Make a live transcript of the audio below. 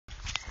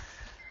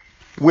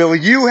Will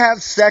you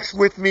have sex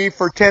with me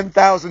for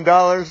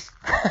 $10,000?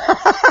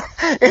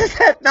 Is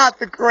that not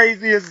the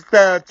craziest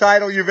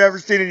title you've ever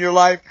seen in your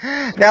life?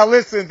 Now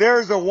listen,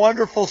 there's a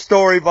wonderful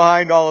story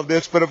behind all of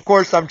this, but of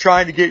course I'm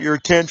trying to get your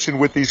attention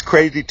with these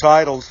crazy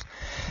titles.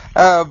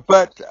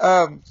 But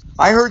I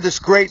heard this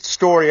great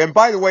story, and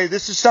by the way,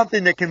 this is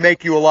something that can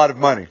make you a lot of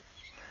money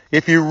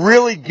if you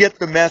really get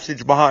the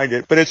message behind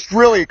it. But it's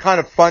really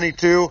kind of funny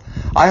too.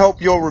 I hope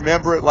you'll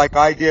remember it like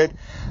I did.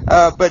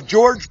 But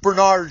George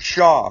Bernard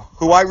Shaw,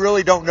 who I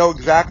really don't know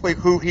exactly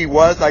who he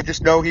was, I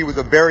just know he was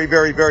a very,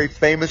 very, very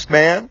famous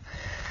man.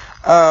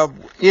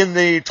 In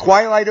the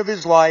twilight of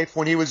his life,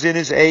 when he was in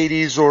his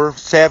 80s or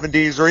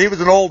 70s, or he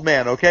was an old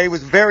man, okay? He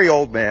was a very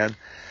old man.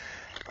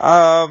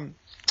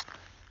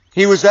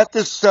 He was at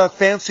this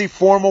fancy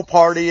formal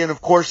party, and of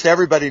course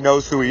everybody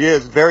knows who he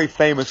is, very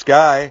famous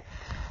guy.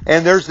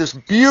 And there's this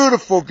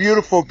beautiful,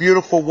 beautiful,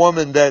 beautiful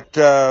woman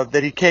that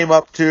he came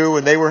up to,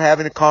 and they were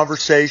having a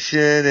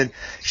conversation, and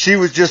she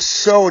was just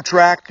so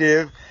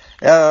attractive,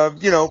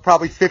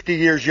 probably 50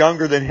 years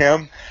younger than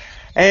him.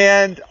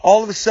 And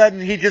all of a sudden,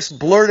 he just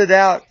blurted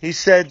out, he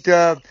said,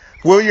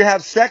 will you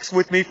have sex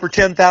with me for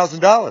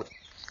 $10,000?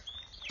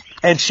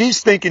 And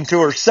she's thinking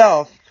to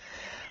herself,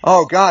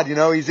 oh God,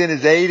 he's in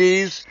his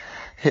 80s.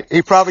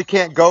 He probably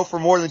can't go for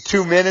more than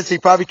 2 minutes. He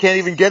probably can't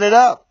even get it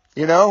up.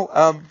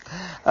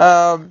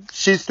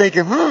 She's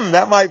thinking,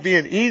 that might be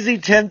an easy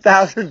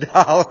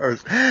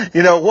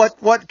 $10,000.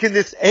 What can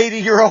this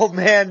 80-year-old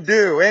man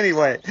do?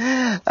 Anyway,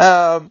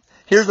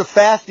 here's a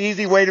fast,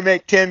 easy way to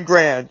make 10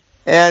 grand.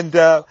 And,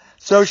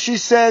 so she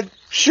said,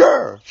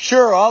 sure,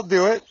 I'll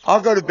do it.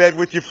 I'll go to bed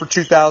with you for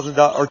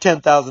 $2,000 or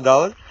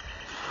 $10,000.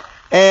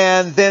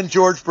 And then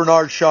George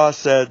Bernard Shaw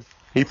said,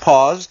 he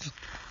paused,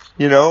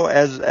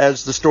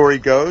 as the story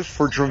goes,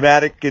 for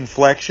dramatic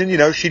inflection.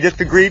 She just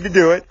agreed to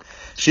do it.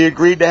 She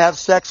agreed to have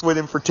sex with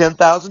him for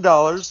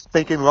 $10,000,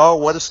 thinking, oh,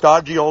 what a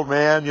stodgy old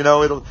man,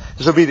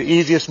 this will be the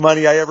easiest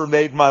money I ever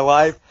made in my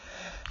life.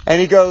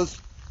 And he goes,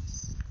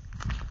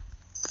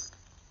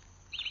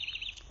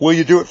 will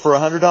you do it for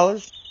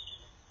 $100?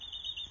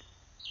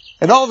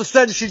 And all of a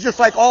sudden, she's just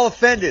like all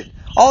offended.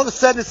 All of a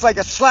sudden, it's like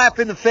a slap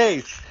in the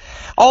face.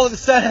 All of a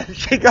sudden,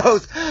 she's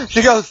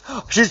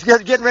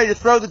getting ready to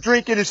throw the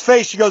drink in his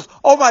face. She goes,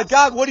 oh my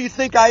God, what do you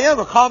think I am,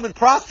 a common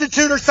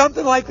prostitute or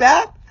something like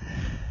that?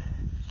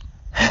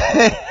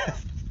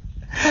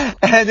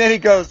 And then he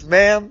goes,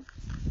 ma'am,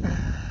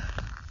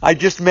 I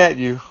just met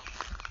you,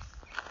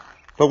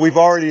 but we've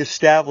already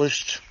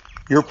established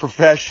your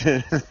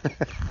profession.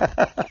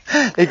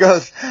 He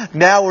goes,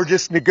 now we're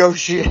just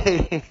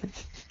negotiating.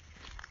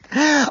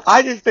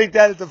 I just think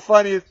that is the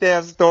funniest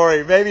damn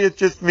story. Maybe it's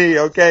just me,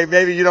 okay?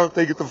 Maybe you don't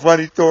think it's a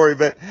funny story,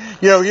 but,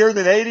 here's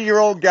an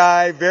 80-year-old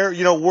guy,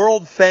 very,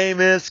 world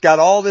famous, got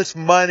all this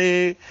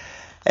money,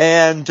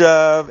 and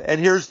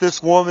here's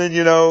this woman,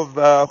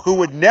 who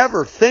would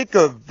never think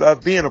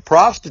of being a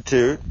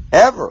prostitute,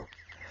 ever.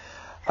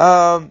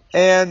 But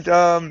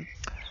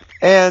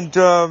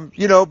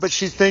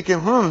she's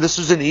thinking, this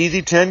is an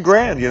easy 10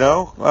 grand,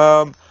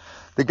 the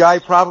guy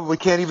probably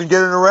can't even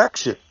get an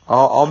erection.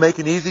 I'll make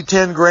an easy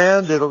 10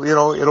 grand.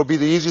 It'll be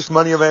the easiest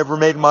money I've ever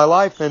made in my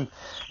life. And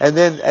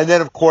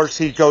then of course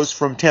he goes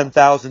from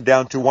 10,000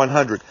 down to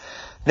 100.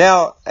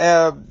 Now,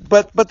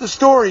 but the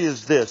story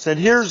is this, and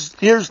here's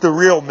the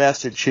real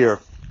message here.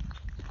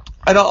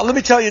 And let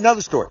me tell you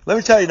another story.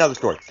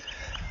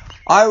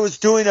 I was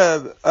doing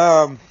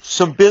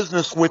some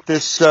business with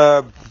this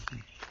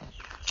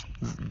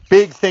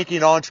big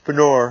thinking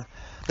entrepreneur.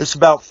 This is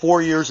about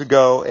 4 years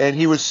ago, and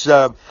he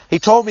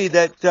told me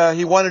that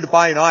he wanted to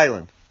buy an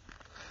island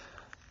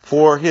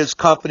for his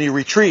company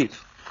retreat.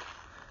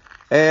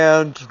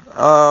 And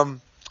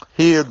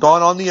he had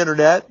gone on the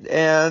internet,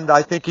 and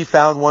I think he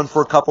found one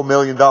for $2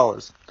 million.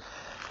 But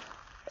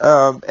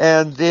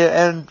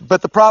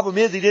the problem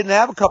is he didn't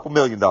have $2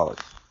 million.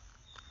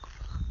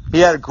 He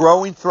had a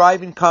growing,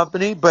 thriving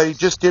company, but he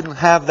just didn't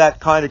have that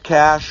kind of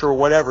cash or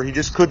whatever. He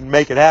just couldn't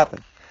make it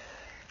happen.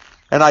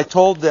 And I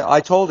told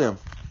him,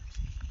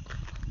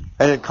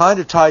 and it kind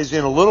of ties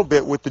in a little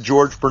bit with the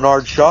George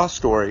Bernard Shaw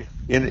story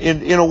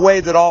in a way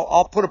that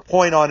I'll put a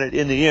point on it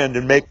in the end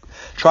and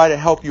try to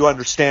help you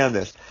understand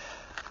this.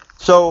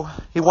 So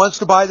he wants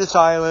to buy this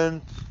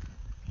island.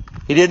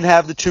 He didn't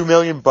have the $2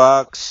 million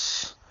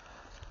bucks.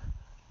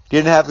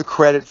 Didn't have the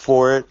credit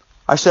for it.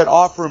 I said,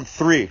 offer him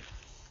 3.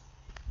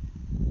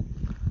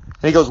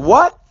 And he goes,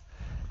 what?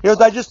 He goes,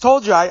 I just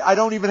told you I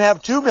don't even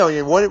have $2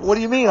 million. What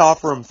do you mean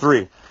offer him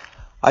 3?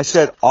 I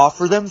said,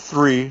 offer them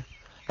 3.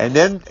 And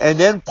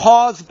then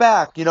pause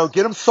back, get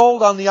them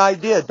sold on the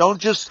idea. Don't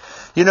just,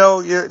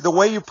 the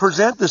way you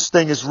present this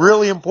thing is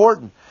really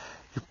important.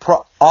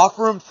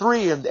 Offer them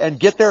 3 and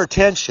get their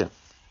attention.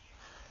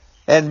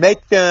 And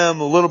make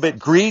them a little bit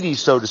greedy,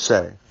 so to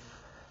say.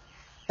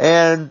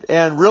 And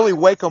really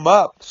wake them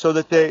up so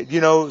that they're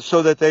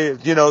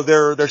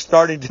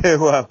starting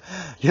to,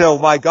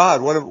 my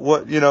God,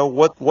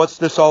 what's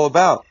this all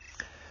about?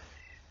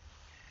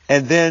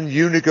 And then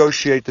you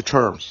negotiate the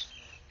terms.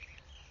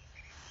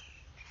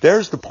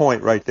 There's the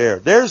point right there.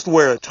 There's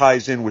where it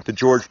ties in with the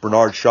George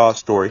Bernard Shaw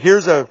story.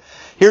 Here's a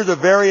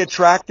very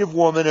attractive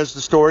woman, as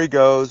the story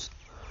goes,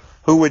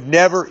 who would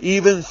never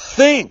even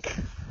think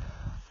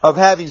of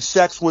having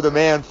sex with a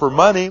man for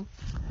money.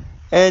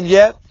 And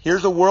yet,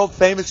 here's a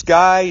world-famous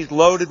guy. He's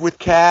loaded with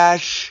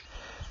cash.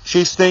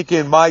 She's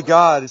thinking, my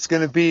God, it's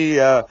going to be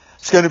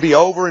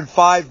over in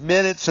 5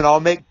 minutes, and I'll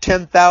make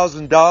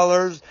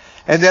 $10,000.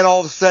 And then all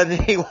of a sudden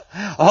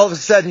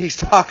he's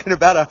talking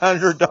about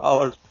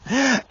 $100.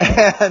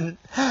 And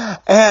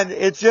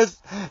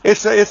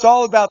it's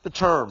all about the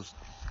terms.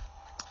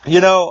 You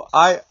know,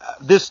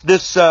 this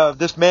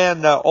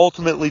man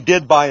ultimately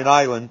did buy an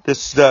island.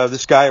 This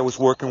guy I was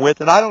working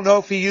with, and I don't know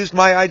if he used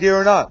my idea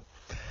or not.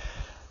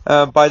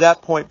 By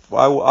that point,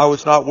 I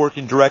was not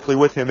working directly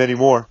with him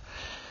anymore.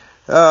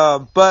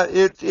 But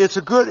it's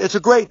a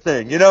great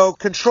thing. You know,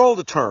 control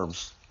the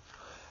terms.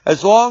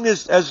 As long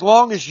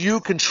as you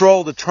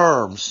control the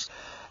terms,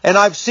 and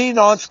I've seen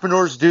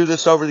entrepreneurs do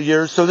this over the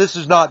years, so this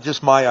is not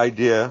just my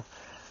idea.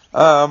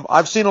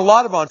 I've seen a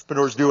lot of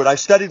entrepreneurs do it. I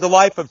studied the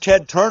life of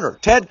Ted Turner.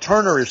 Ted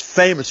Turner is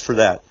famous for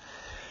that.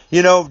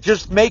 You know,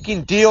 just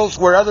making deals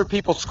where other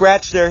people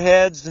scratch their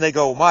heads and they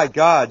go, my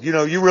God, you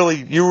know, you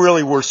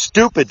really were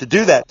stupid to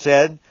do that,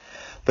 Ted.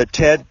 But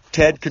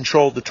Ted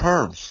controlled the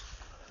terms.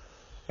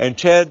 And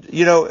Ted,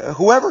 you know,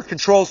 whoever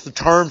controls the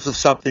terms of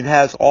something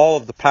has all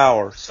of the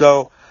power.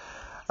 So,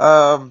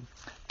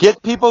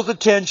 get people's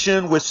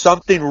attention with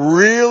something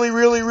really,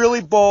 really,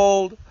 really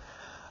bold.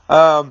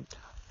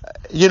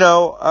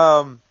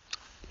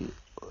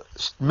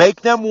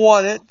 Make them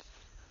want it,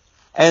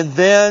 and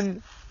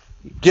then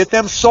get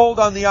them sold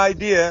on the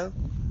idea,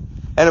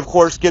 and of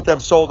course get them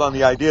sold on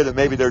the idea that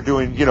maybe they're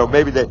doing,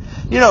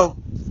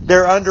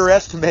 they're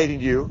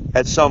underestimating you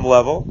at some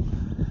level,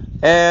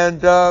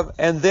 and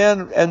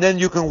then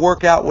you can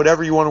work out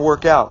whatever you want to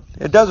work out.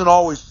 It doesn't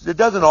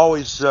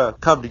always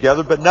come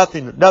together, but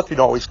nothing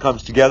always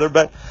comes together.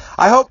 But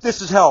I hope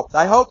this has helped.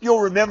 I hope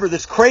you'll remember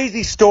this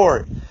crazy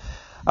story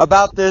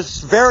about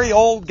this very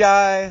old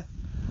guy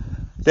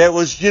that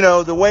was,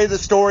 the way the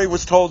story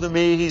was told to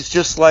me, he's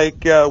just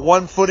like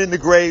 1 foot in the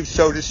grave,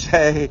 so to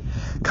say,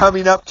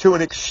 coming up to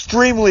an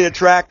extremely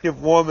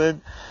attractive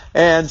woman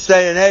and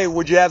saying, hey,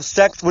 would you have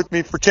sex with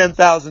me for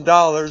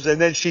 $10,000?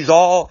 And then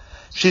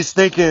she's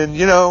thinking,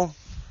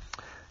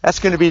 that's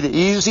going to be the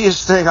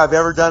easiest thing I've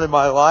ever done in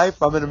my life.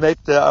 Probably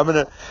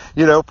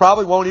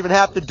won't even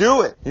have to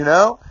do it,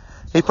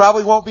 He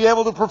probably won't be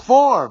able to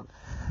perform.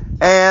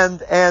 And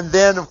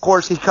then, of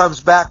course, he comes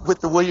back with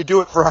the, will you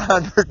do it for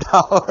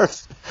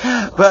 $100?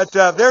 But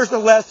there's the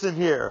lesson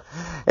here.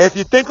 If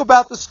you think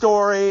about the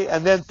story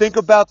and then think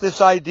about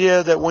this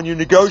idea that when you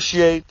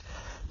negotiate,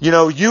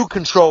 you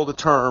control the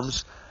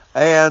terms.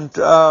 And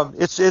I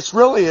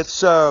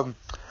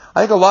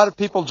think a lot of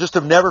people just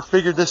have never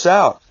figured this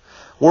out.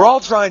 We're all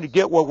trying to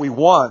get what we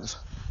want,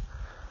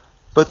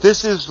 but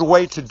this is the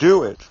way to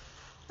do it.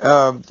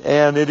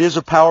 And it is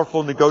a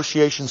powerful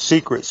negotiation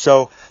secret.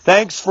 So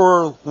thanks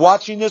for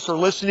watching this or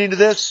listening to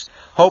this.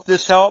 Hope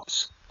this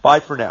helps. Bye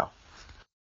for now.